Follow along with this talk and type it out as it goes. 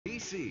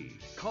CTC.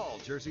 Call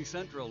Jersey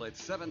Central at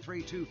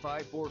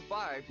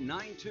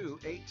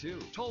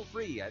 732-545-9282. Toll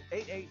free at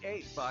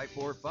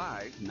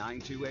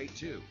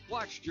 888-545-9282.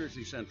 Watch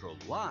Jersey Central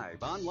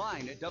live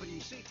online at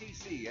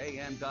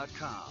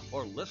WCTCAM.com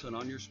or listen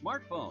on your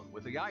smartphone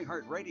with the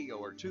iHeartRadio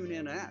or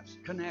TuneIn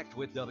apps. Connect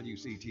with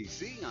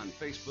WCTC on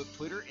Facebook,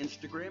 Twitter,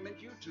 Instagram, and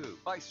YouTube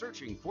by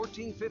searching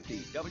 1450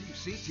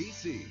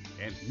 WCTC.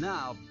 And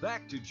now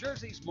back to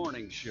Jersey's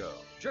Morning Show,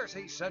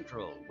 Jersey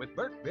Central with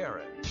Bert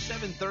Barron.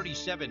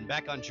 7:37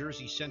 back on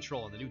Jersey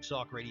Central on the New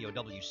Talk Radio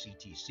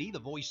WCTC, the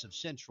voice of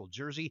Central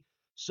Jersey.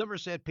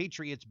 Somerset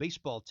Patriots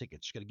baseball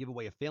tickets. Going to give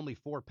away a family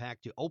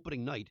 4-pack to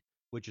opening night,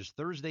 which is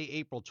Thursday,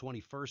 April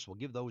 21st. We'll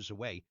give those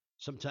away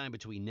sometime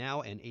between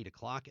now and 8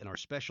 o'clock. And our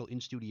special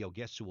in-studio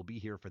guests who will be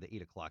here for the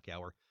 8 o'clock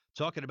hour,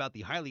 talking about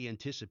the highly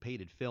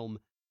anticipated film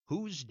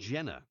Who's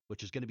Jenna,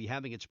 which is going to be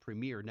having its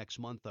premiere next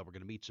month. We're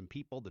going to meet some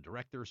people, the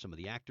director, some of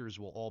the actors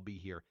will all be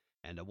here,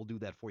 and we'll do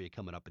that for you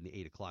coming up in the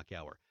 8 o'clock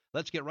hour.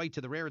 Let's get right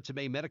to the Raritan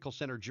May Medical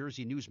Center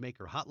Jersey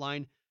Newsmaker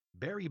Hotline.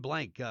 Barry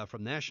Blank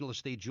from National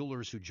Estate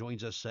Jewelers, who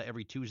joins us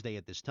every Tuesday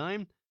at this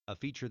time, a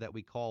feature that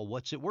we call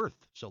What's It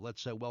Worth? So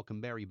let's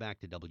welcome Barry back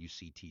to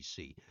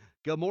WCTC.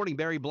 Good morning,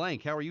 Barry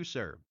Blank. How are you,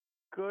 sir?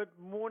 Good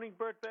morning,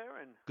 Bert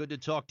Barron. Good to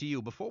talk to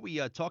you. Before we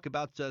talk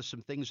about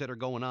some things that are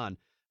going on,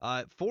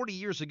 40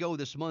 years ago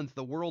this month,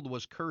 the world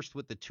was cursed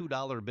with the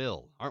 $2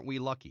 bill. Aren't we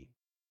lucky?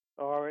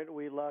 Aren't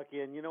we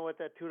lucky? And you know what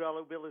that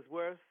 $2 bill is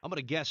worth? I'm going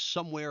to guess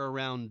somewhere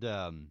around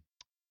 $2.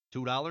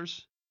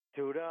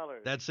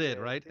 $2. That's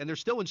it, right? And they're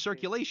still in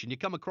circulation. You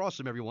come across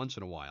them every once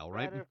in a while,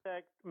 right?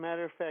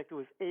 Matter of fact, it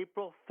was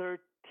April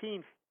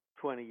 13th,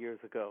 20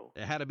 years ago.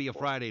 It had to be a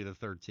Friday the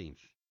 13th.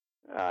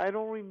 I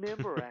don't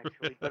remember,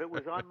 actually, but it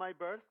was on my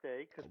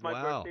birthday, because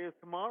my birthday is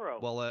tomorrow.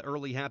 Well,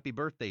 early happy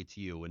birthday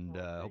to you, and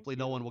hopefully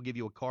no one will give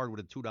you a card with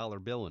a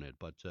 $2 bill in it.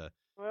 But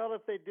well,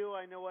 if they do,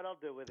 I know what I'll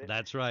do with it.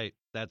 That's right.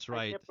 That's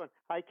right.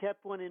 I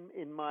kept one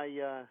in my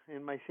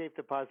safe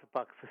deposit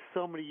box for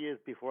so many years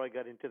before I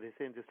got into this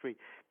industry,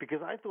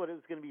 because I thought it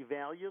was going to be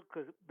valuable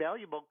because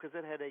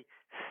it had a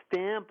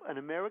stamp, an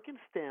American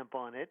stamp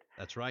on it.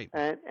 That's right.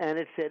 And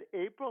it said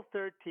April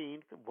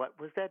 13th. What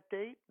was that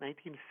date?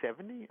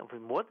 1970? It was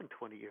more than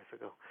 20 years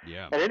ago.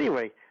 Yeah. At any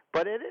rate,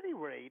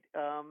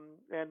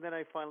 and then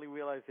I finally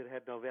realized it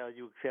had no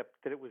value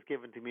except that it was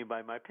given to me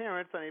by my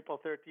parents on April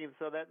 13th,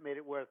 so that made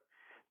it worth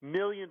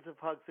millions of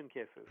hugs and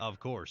kisses. Of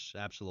course,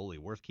 absolutely.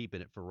 Worth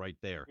keeping it for right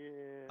there.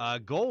 Yeah.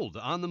 Gold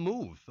on the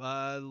move.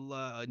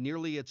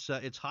 Nearly its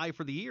high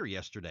for the year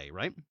yesterday,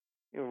 right?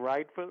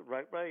 Right.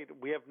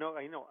 We have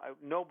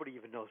nobody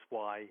even knows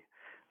why.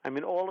 I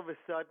mean, all of a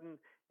sudden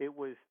it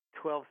was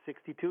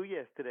 $12.62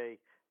 yesterday,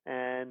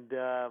 and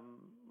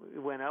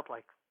it went up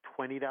like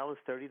 $20,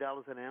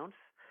 $30 an ounce,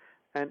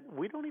 and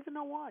we don't even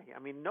know why. I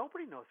mean,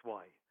 nobody knows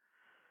why.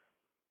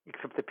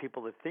 Except the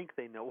people that think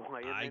they know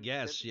why. I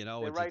guess, they're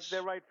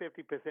right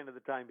 50% of the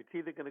time. It's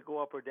either going to go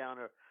up or down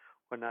or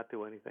not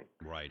do anything.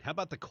 Right. How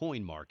about the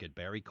coin market,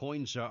 Barry?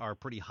 Coins are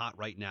pretty hot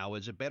right now.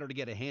 Is it better to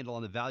get a handle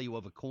on the value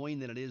of a coin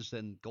than it is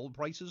than gold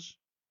prices?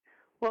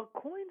 Well,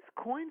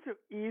 coins are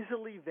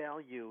easily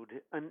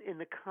valued in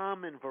the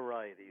common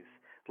varieties.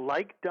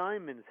 Like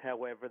diamonds,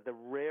 however, the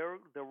rare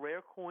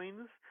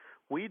coins,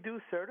 we do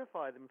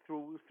certify them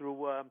through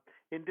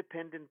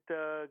independent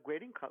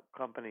grading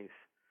companies.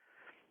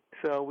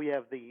 So we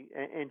have the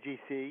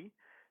NGC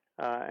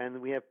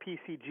and we have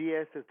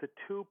PCGS as the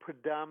two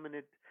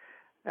predominant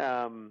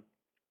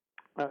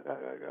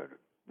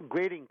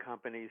grading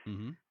companies.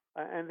 Mm-hmm.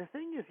 And the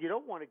thing is, you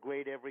don't want to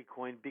grade every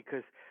coin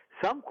because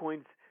some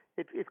coins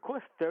it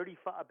costs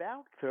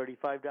about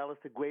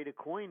 $35 to grade a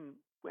coin,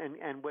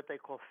 and what they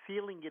call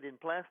sealing it in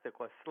plastic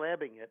or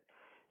slabbing it,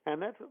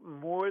 and that's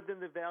more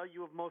than the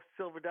value of most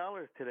silver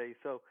dollars today.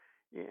 So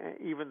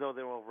even though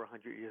they're over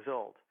 100 years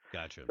old.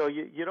 Gotcha. So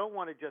you don't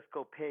want to just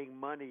go paying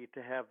money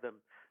to have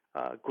them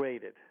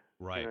graded.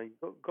 Right.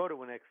 You go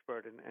to an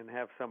expert and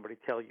have somebody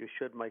tell you,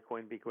 should my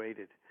coin be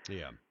graded?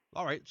 Yeah.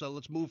 All right, so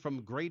let's move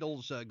from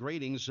gradings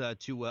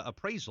to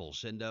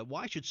appraisals. And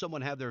why should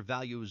someone have their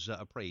values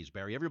appraised,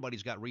 Barry?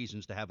 Everybody's got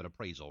reasons to have an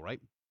appraisal,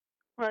 right?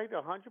 Right,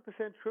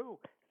 100% true.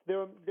 There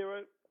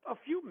are a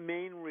few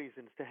main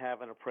reasons to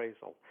have an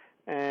appraisal.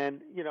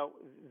 And, the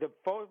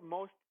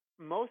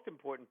most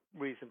important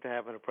reason to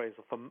have an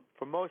appraisal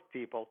for most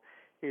people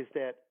is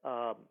that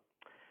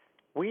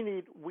we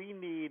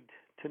need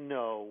to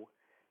know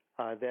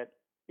that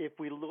if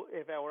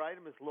our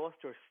item is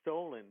lost or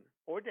stolen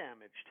or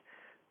damaged,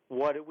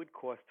 what it would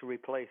cost to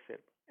replace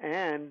it.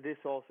 And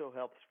this also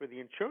helps for the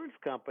insurance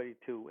company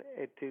to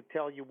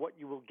tell you what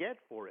you will get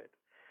for it.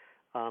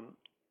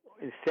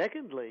 And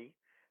secondly,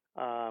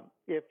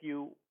 if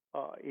you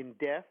in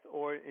death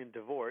or in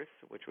divorce,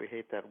 which we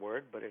hate that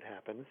word, but it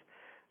happens,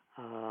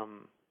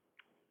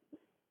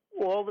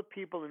 all the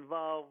people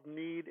involved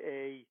need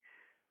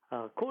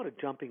call it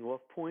a jumping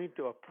off point,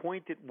 or a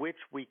point at which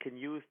we can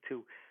use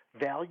to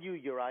value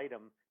your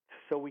item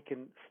so we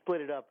can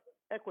split it up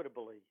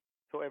equitably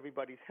so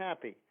everybody's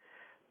happy,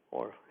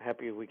 or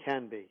happy as we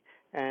can be.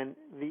 And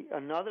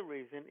another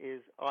reason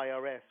is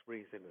IRS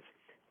reasons.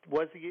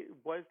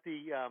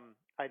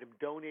 item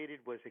donated?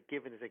 Was it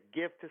given as a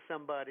gift to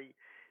somebody?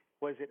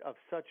 Was it of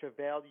such a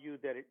value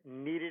that it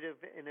needed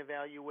an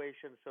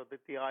evaluation so that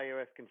the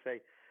IRS can say,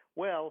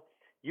 well,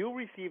 you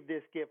received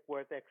this gift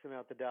worth X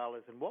amount of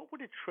dollars, and what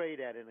would it trade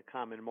at in the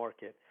common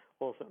market,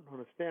 also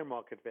known as fair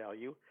market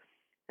value?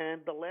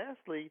 And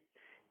lastly,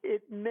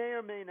 it may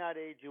or may not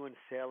aid you in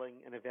selling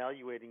and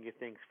evaluating your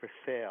things for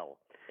sale.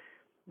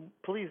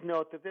 Please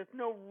note that there's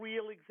no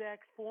real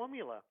exact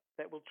formula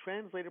that will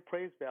translate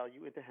appraised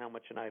value into how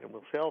much an item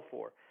will sell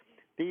for.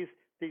 These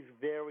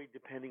vary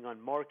depending on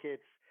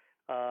markets.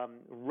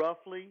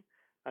 Roughly,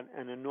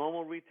 in a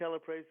normal retail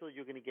appraisal,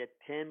 you're going to get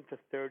 10 to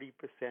 30%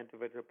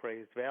 of its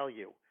appraised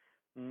value,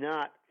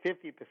 not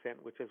 50%,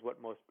 which is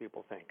what most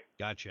people think.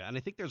 Gotcha. And I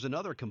think there's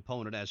another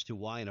component as to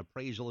why an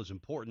appraisal is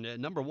important.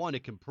 Number one,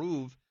 it can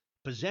prove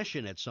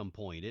possession at some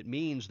point. It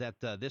means that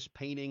this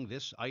painting,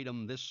 this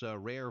item, this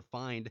rare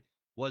find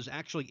was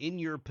actually in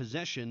your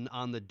possession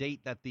on the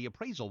date that the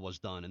appraisal was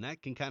done. And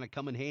that can kind of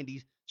come in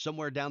handy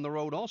somewhere down the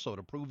road also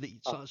to prove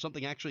that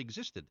something actually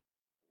existed.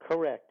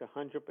 Correct,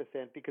 100%,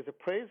 because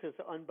appraisers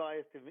are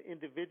unbiased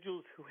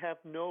individuals who have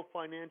no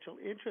financial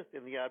interest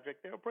in the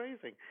object they're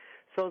appraising.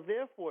 So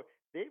therefore,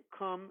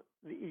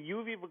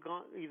 you've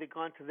either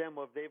gone to them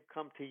or they've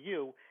come to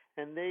you,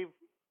 and they've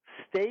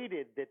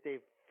stated that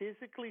they've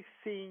physically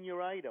seen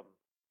your item,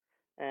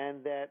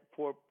 and that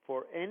for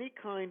any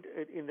kind,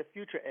 in the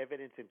future,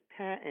 evidence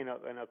in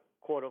a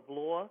court of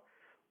law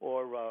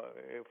or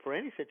for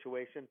any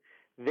situation,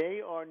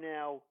 they are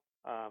now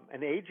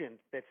an agent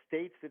that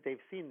states that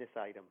they've seen this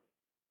item.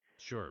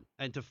 Sure.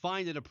 And to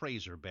find an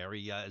appraiser,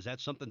 Barry, is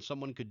that something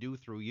someone could do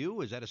through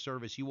you? Is that a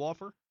service you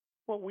offer?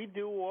 Well, we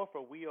do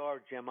offer. We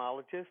are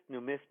gemologists,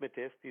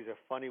 numismatists. These are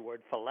funny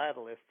words.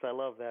 Philatelists. I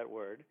love that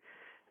word.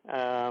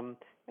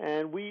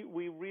 And we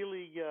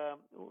really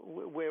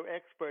we're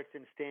experts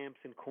in stamps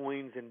and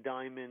coins and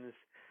diamonds,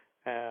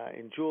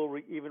 in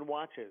jewelry, even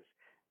watches.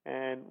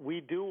 And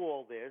we do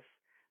all this.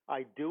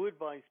 I do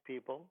advise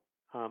people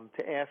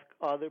to ask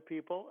other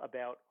people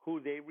about who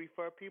they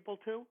refer people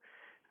to.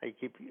 I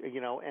keep,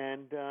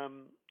 and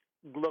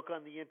look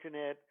on the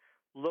internet,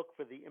 look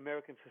for the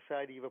American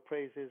Society of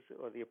Appraisers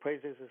or the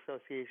Appraisers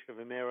Association of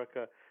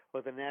America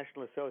or the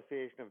National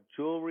Association of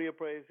Jewelry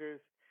Appraisers.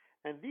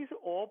 And these are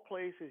all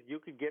places you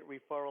can get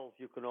referrals.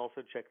 You can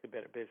also check the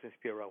Better Business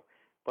Bureau.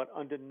 But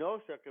under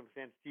no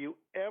circumstance do you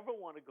ever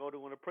want to go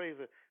to an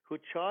appraiser who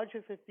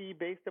charges a fee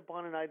based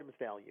upon an item's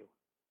value.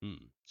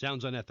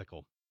 Sounds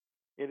unethical.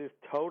 It is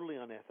totally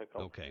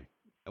unethical. Okay.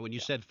 And when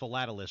you said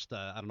philatelist,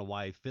 I don't know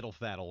why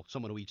fiddle-faddle,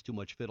 someone who eats too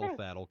much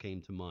fiddle-faddle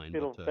came to mind.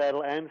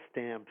 Fiddle-faddle and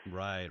stamps.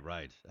 Right.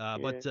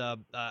 But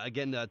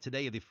again,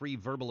 today the free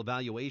verbal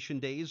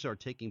evaluation days are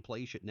taking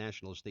place at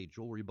National Estate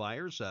Jewelry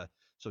Buyers,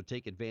 so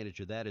take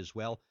advantage of that as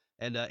well.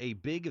 And a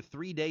big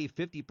 3-day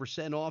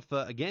 50% off,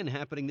 again,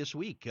 happening this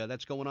week.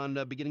 That's going on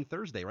beginning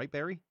Thursday, right,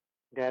 Barry?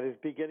 That is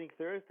beginning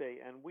Thursday,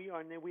 and we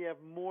have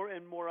more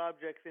and more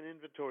objects in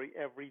inventory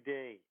every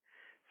day.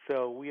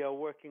 So we are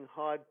working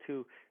hard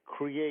to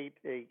create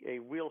a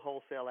real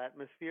wholesale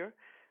atmosphere.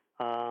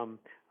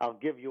 I'll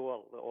give you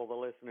all the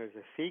listeners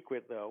a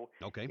secret, though.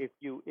 Okay.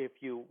 If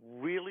you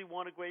really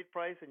want a great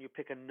price and you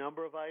pick a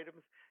number of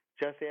items,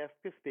 just ask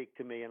to speak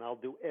to me, and I'll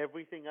do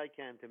everything I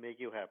can to make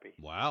you happy.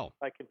 Wow.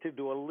 If I can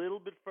do a little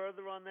bit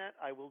further on that,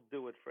 I will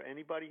do it for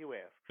anybody who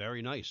asks.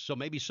 Very nice. So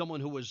maybe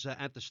someone who was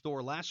at the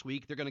store last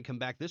week, they're going to come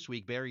back this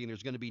week, Barry, and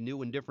there's going to be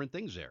new and different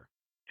things there.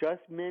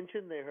 Just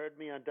mentioned they heard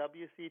me on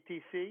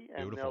WCTC,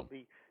 and Beautiful.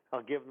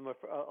 I'll give them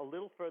a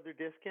little further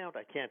discount.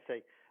 I can't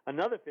say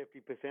another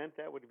 50%.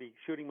 That would be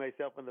shooting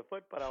myself in the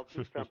foot, but I'll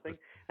do something.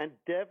 And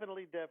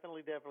definitely,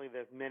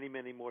 there's many,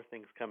 many more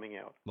things coming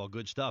out. Well,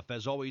 good stuff.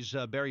 As always,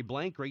 Barry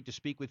Blank, great to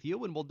speak with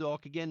you, and we'll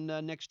talk again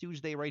next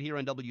Tuesday right here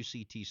on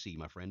WCTC,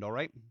 my friend. All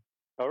right?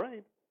 All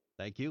right.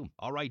 Thank you.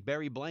 All right,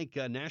 Barry Blank,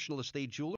 National Estate Jeweler.